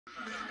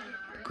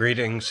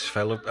Greetings,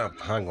 fellow.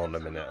 Hang on a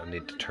minute, I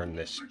need to turn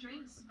this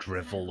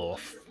drivel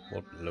off.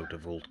 What load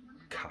of old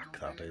cack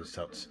that is.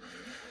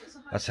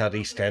 That's that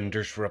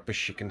EastEnders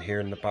rubbish you can hear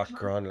in the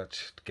background.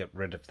 Let's get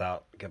rid of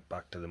that. Get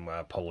back to them. My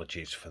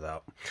apologies for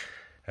that.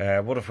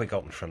 What have we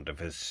got in front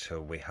of us?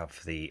 So we have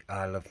the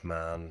Isle of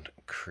Man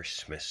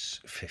Christmas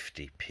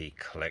 50p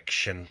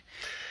collection.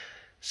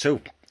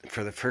 So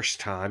for the first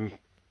time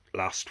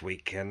last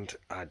weekend,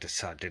 I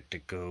decided to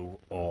go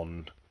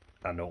on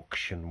an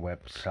auction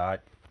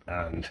website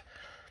and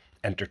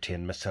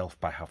entertain myself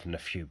by having a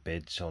few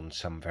bids on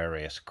some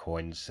various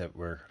coins that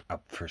were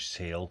up for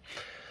sale.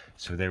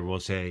 So there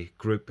was a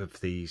group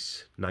of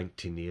these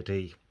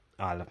 1980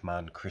 Isle of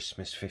Man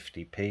Christmas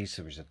 50p's.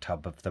 There was a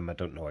tub of them. I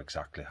don't know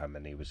exactly how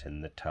many was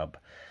in the tub,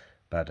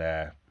 but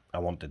I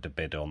wanted to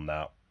bid on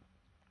that.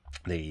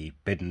 The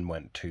bidding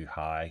went too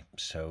high,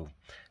 so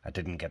I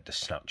didn't get to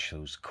snatch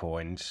those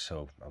coins,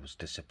 so I was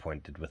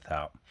disappointed with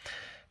that.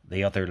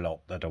 The other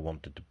lot that I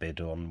wanted to bid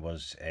on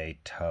was a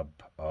tub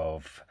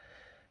of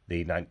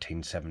the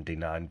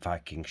 1979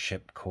 Viking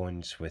ship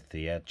coins with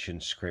the Edge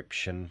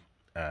inscription,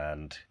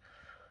 and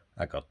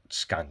I got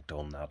skanked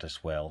on that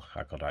as well.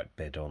 I got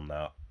outbid on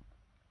that.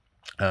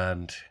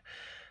 And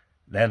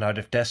then out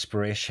of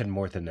desperation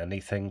more than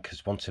anything,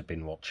 because once I'd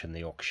been watching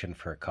the auction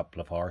for a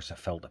couple of hours, I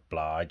felt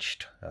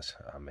obliged. I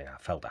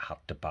felt I had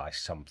to buy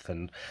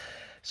something.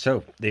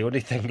 So the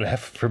only thing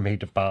left for me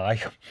to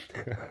buy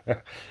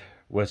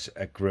was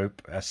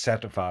a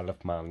set of Isle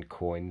of Man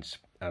coins,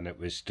 and it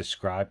was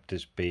described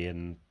as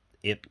being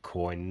 8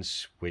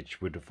 coins,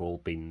 which would have all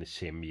been the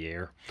same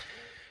year.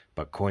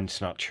 But Coin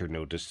Snatcher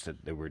noticed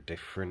that they were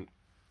different.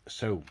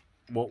 So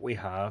what we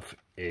have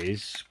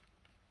is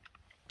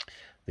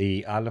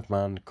the Isle of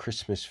Man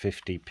Christmas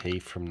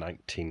 50p from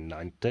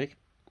 1990,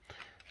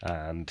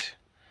 and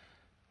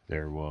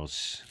there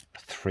was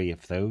 3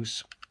 of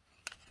those.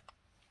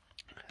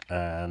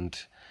 And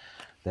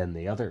then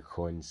the other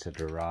coins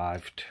that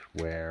arrived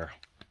were,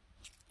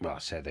 well, I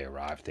say they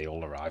arrived, they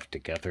all arrived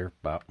together,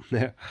 but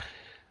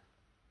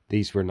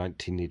these were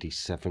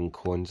 1987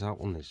 coins. That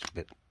one is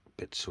a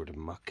bit sort of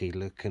mucky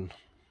looking.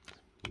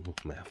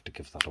 May have to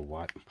give that a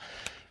wipe.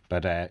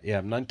 But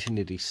yeah,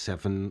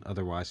 1987,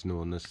 otherwise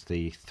known as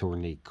the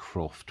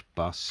Thornycroft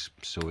bus.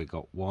 So we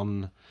got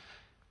 1,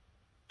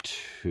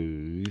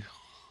 2,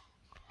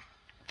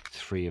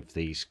 3 of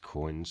these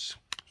coins.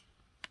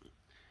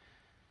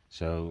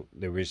 So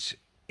there was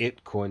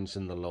 8 coins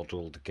in the lot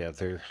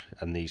altogether,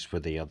 and these were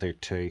the other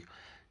 2,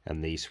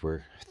 and these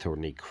were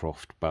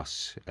Thornycroft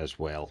bus as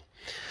well.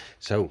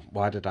 So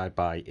why did I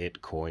buy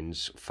 8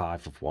 coins,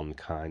 5 of one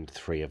kind,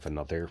 3 of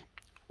another?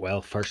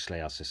 Well,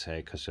 firstly, as I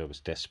say, because I was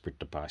desperate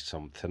to buy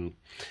something.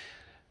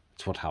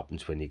 It's what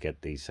happens when you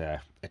get these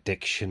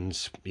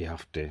addictions. You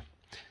have to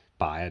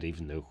buy it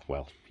even though,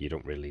 well, you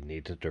don't really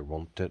need it or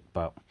want it.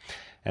 But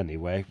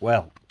anyway,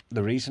 well,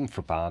 the reason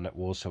for buying it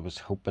was I was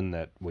hoping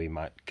that we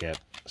might get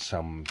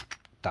some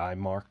die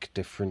mark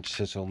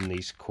differences on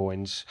these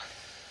coins.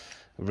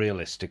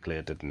 Realistically,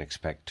 I didn't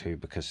expect to,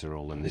 because they're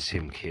all in the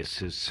same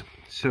cases.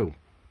 So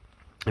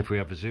if we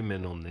have a zoom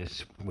in on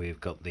this, we've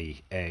got the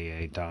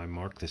AA die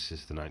mark. This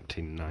is the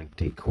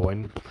 1990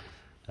 coin,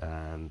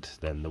 and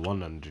then the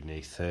one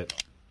underneath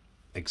it,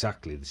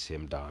 exactly the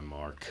same die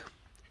mark,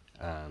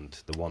 and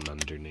the one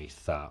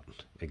underneath that,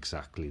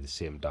 exactly the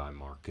same die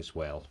mark as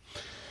well.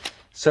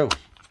 So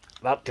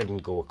that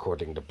didn't go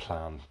according to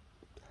plan.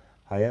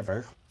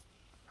 However,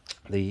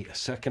 the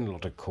second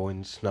lot of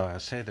coins, now I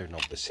say they're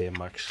not the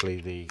same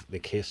actually, the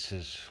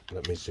cases,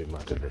 let me zoom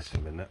out of this a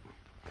minute.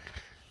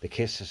 The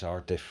cases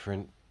are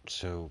different,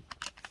 so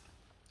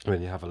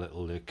when you have a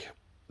little look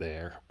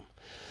there,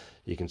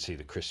 you can see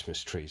the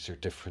Christmas trees are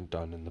different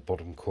down in the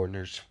bottom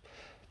corners.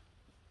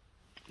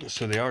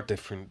 So they are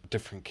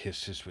different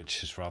cases,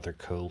 which is rather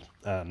cool,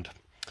 and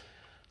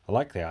I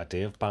like the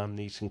idea of buying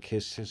these in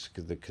cases,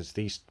 because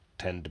these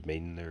tend to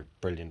mean they're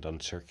brilliant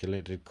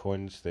uncirculated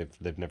coins.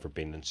 They've never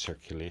been in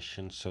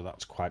circulation, so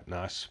that's quite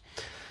nice.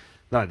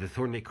 Now the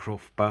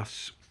Thornycroft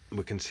bus,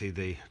 we can see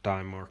the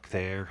die mark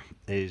there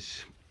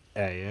is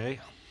AA,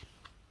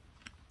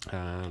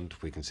 and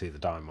we can see the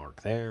die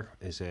mark there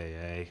is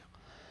AA,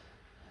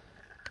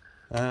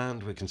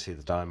 and we can see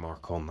the die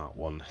mark on that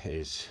one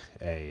is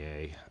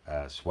AA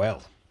as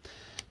well.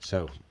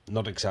 So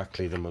not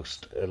exactly the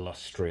most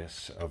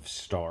illustrious of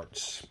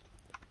starts.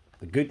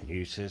 The good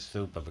news is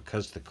though, but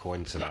because the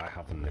coins that I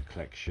have in the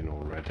collection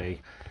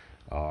already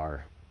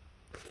are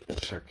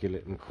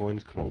circulating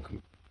coins, come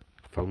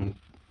on,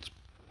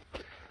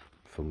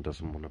 phone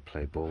doesn't want to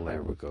play ball,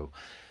 there we go.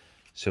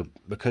 So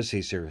because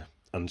these are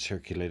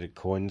uncirculated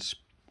coins,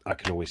 I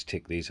can always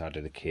take these out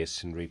of the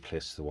case and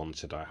replace the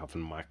ones that I have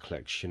in my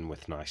collection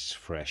with nice,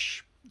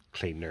 fresh,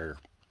 cleaner,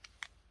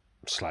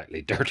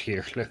 slightly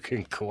dirtier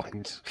looking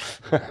coins.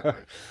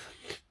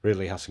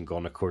 Really hasn't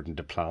gone according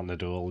to plan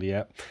at all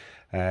yet.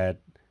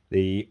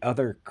 The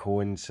other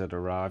coins that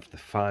arrived, the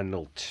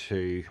final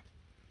 2,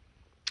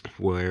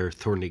 were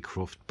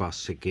Thornycroft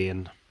bus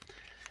again,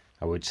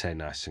 I would say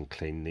nice and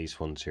clean. These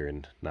ones are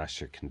in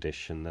nicer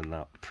condition than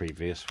that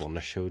previous one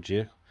I showed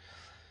you.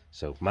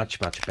 So much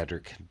better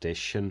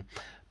condition.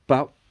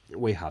 But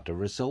we had a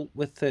result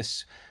with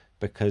this,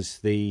 because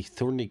the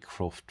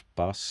Thornycroft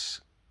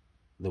bus,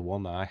 the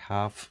one I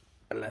have,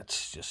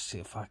 let's just see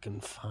if I can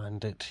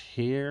find it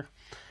here.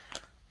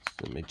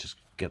 Let me just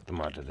get them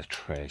out of the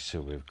tray.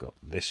 So we've got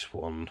this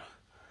one,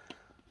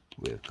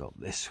 we've got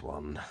this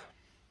one,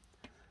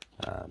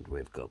 and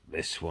we've got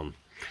this one.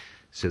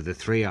 So the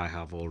three I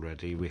have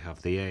already, we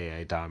have the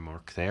AA die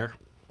mark there,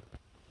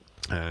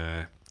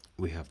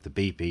 we have the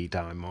BB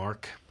die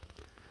mark,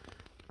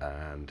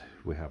 and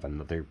we have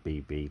another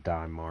BB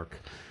die mark.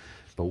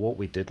 But what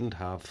we didn't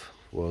have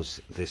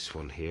was this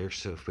one here.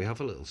 So if we have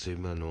a little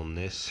zoom in on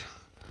this,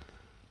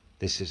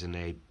 this is an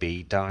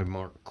AB die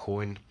mark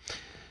coin.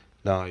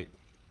 Now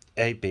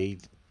AB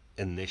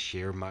in this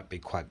year might be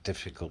quite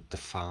difficult to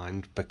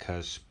find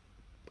because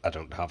I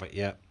don't have it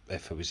yet.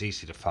 If it was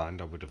easy to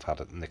find, I would have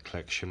had it in the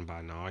collection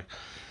by now.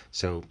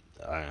 So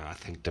I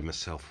think to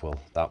myself, well,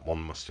 that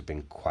one must have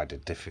been quite a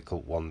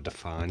difficult one to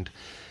find.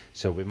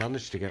 So we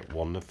managed to get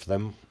one of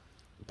them,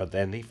 but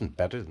then even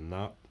better than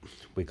that,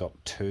 we got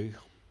two.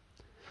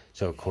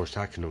 So of course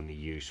I can only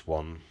use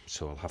one,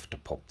 so I'll have to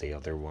pop the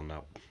other one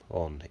up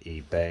on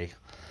eBay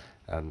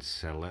and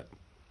sell it.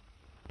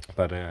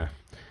 But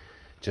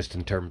just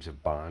in terms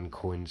of buying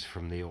coins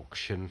from the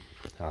auction,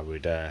 I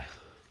would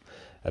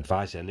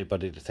advise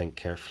anybody to think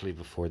carefully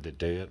before they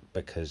do it,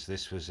 because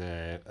this was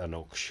an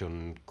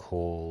auction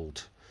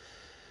called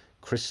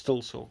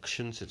Crystals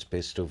Auctions. It's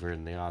based over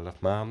in the Isle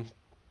of Man,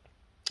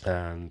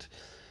 and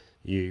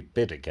you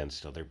bid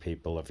against other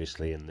people,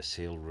 obviously, in the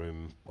sale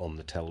room, on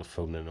the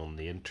telephone and on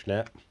the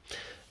internet.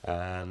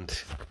 And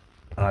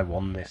I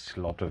won this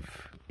lot of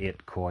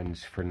 8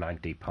 coins for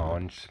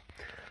 £90.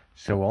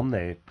 So on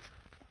the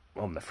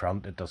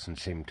front it doesn't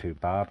seem too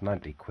bad.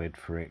 90 quid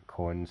for 8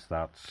 coins,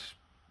 that's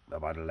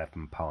about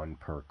 £11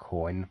 per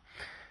coin.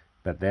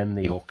 But then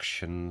the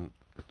auction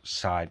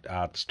site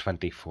adds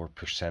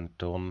 24%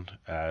 on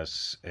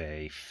as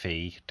a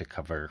fee to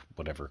cover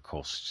whatever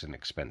costs and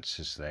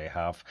expenses they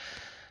have.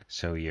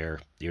 So your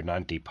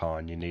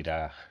 £90, you need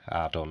to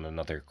add on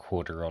another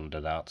quarter onto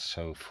that,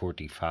 so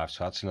 45.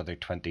 So that's another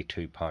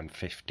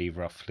 £22.50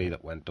 roughly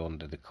that went on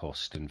to the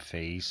cost and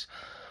fees.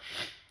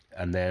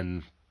 And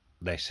then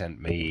they sent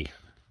me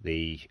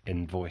the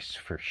invoice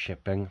for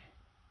shipping,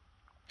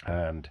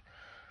 and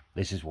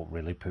this is what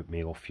really put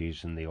me off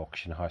using the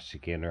auction house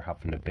again, or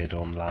having a bid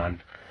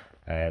online.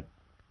 £18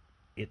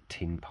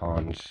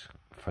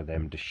 for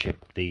them to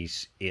ship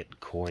these 8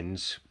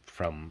 coins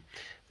from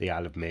the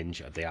Isle of Man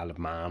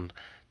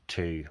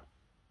to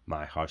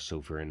my house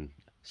over in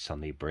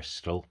sunny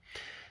Bristol.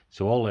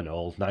 So all in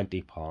all,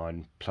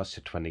 £90 plus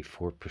a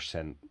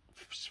 24%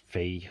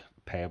 fee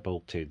payable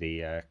to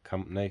the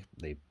company,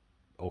 the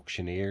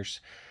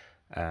auctioneers,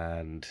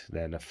 and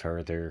then a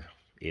further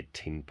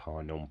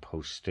 £18 on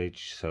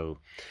postage. So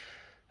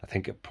I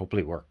think it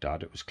probably worked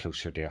out, it was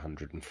closer to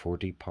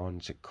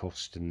 £140 it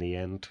cost in the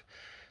end.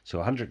 So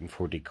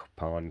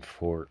 £140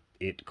 for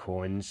 8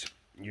 coins,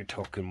 you're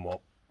talking what,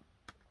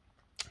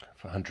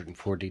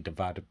 140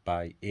 divided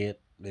by 8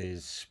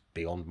 is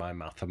beyond my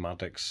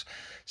mathematics,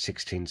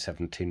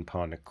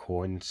 £16-17 a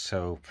coin.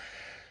 So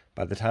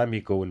by the time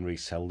you go and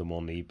resell them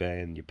on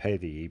eBay and you pay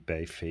the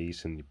eBay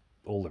fees and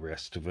all the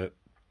rest of it,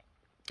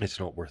 it's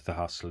not worth the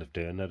hassle of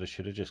doing it. I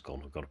should have just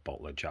gone and got a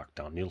bottle of Jack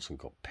Daniels and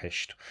got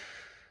pished.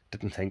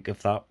 Didn't think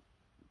of that,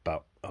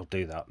 but I'll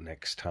do that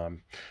next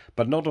time.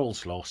 But not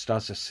all's lost,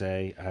 as I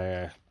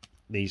say.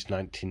 These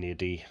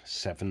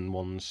 1987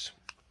 ones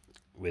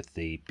with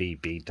the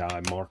BB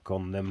die mark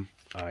on them,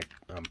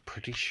 I'm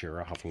pretty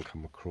sure I haven't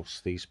come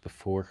across these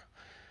before.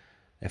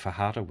 If I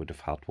had, I would have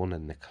had one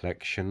in the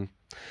collection.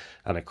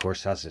 And of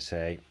course, as I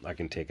say, I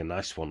can take a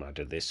nice one out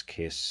of this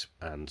case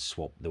and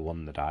swap the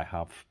one that I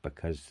have,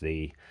 because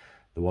the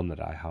one that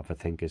I have, I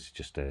think, is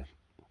just a,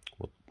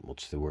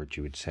 what's the word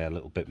you would say, a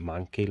little bit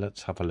manky.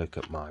 Let's have a look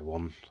at my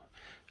one,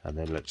 and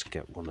then let's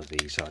get one of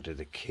these out of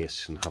the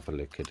case and have a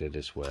look at it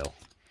as well.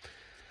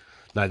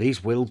 Now,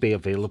 these will be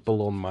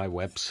available on my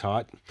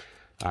website.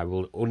 I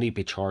will only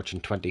be charging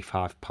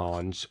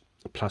 £25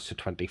 plus a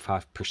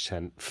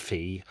 25%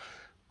 fee,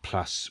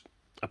 plus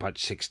about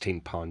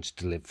 £16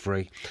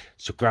 delivery.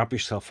 So grab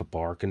yourself a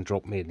bargain,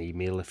 drop me an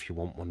email if you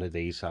want one of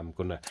these. I'm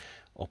going to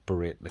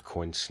operate the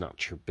coin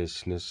snatcher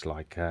business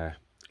like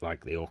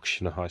the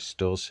auction house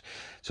does.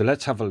 So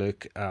let's have a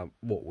look at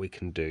what we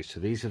can do. So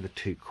these are the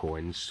 2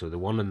 coins. So the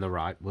one on the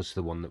right was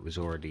the one that was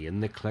already in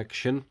the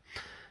collection,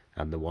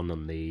 and the one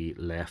on the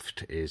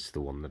left is the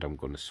one that I'm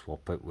going to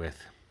swap it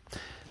with.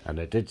 And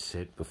I did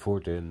sit, before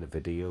doing the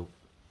video,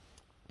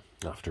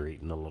 after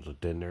eating a lot of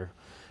dinner,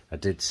 I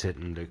did sit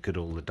and look at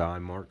all the die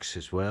marks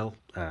as well,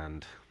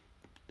 and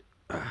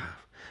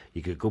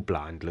you could go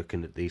blind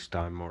looking at these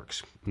die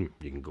marks. You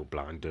can go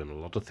blind doing a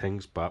lot of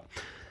things, but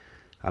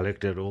I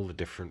looked at all the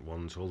different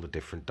ones, all the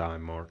different die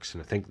marks,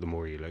 and I think the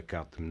more you look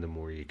at them, the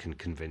more you can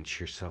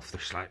convince yourself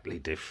they're slightly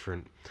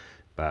different,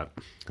 but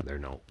they're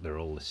not. They're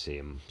all the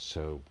same.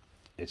 So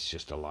it's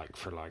just a like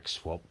for like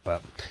swap.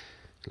 But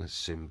let's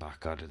zoom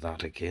back out of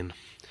that again.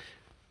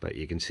 But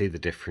you can see the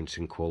difference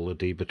in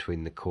quality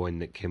between the coin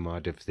that came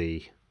out of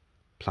the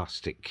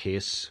plastic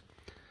case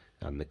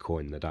and the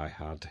coin that I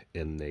had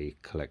in the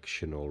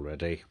collection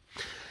already.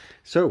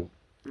 So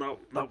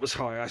that was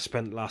how I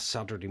spent last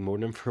Saturday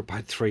morning for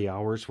about 3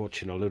 hours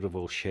watching a load of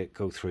old shit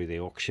go through the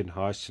auction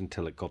house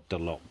until it got to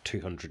lot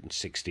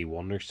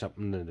 261 or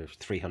something, and there's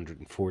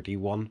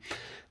 341,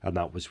 and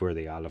that was where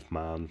the Isle of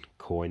Man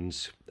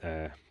coins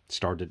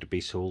started to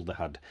be sold. They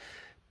had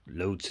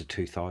loads of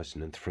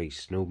 2003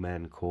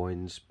 snowmen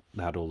coins.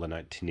 They had all the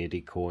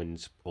 1980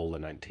 coins, all the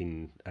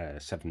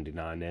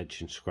 1979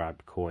 edge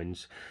inscribed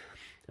coins,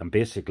 and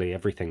basically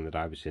everything that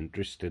I was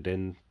interested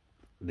in.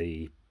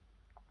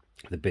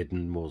 The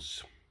bidding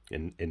was,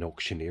 in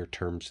auctioneer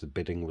terms, the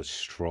bidding was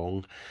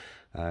strong.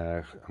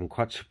 I'm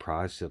quite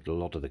surprised that a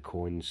lot of the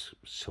coins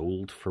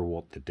sold for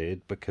what they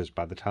did, because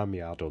by the time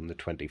you add on the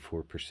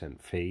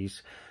 24%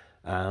 fees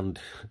and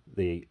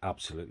the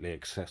absolutely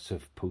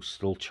excessive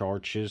postal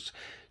charges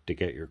to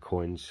get your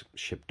coins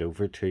shipped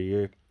over to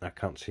you, I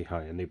can't see how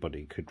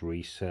anybody could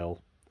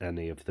resell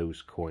any of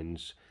those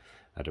coins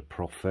at a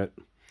profit.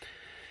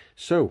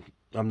 So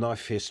I'm now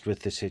faced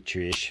with the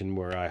situation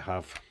where I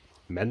have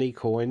many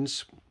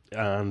coins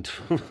and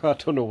I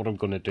don't know what I'm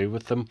going to do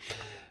with them.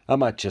 I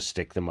might just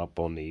stick them up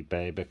on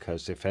eBay,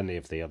 because if any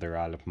of the other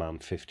Isle of Man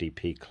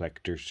 50p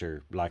collectors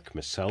are like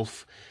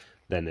myself,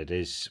 then it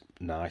is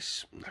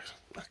nice.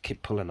 I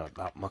keep pulling out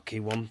that mucky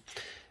one.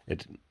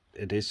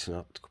 It is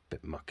not a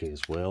bit mucky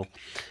as well.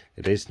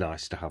 It is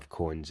nice to have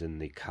coins in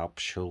the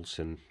capsules,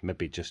 and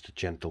maybe just a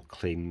gentle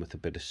clean with a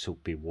bit of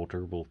soapy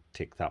water will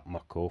take that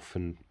muck off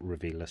and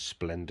reveal a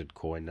splendid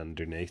coin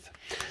underneath.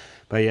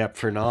 But yeah,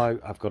 for now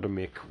I've got to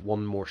make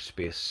one more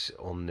space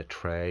on the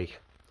tray,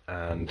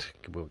 and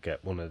we'll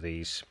get one of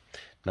these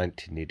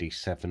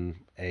 1987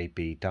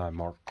 AB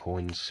Dimark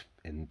coins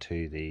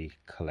into the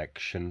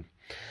collection.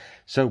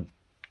 So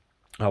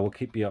I will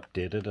keep you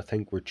updated. I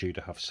think we're due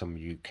to have some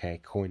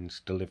UK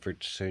coins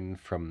delivered soon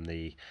from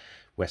the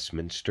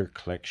Westminster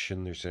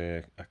collection. There's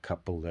a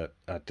couple that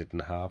I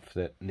didn't have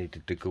that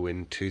needed to go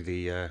into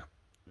the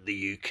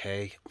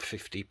UK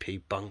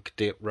 50p bank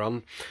date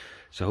run.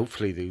 So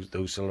hopefully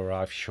those will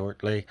arrive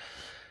shortly.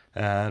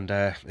 And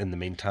in the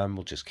meantime,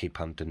 we'll just keep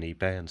hunting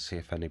eBay and see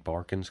if any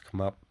bargains come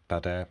up.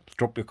 But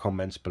drop your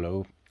comments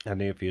below.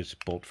 Any of you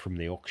bought from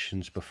the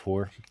auctions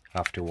before?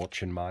 After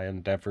watching my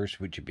endeavours,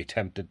 would you be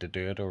tempted to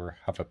do it, or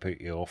have I put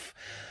you off?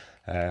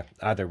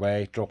 Either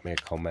way, drop me a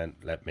comment,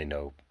 let me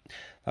know.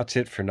 That's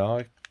it for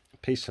now.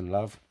 Peace and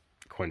love.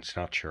 Coin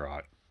Snatcher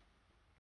out.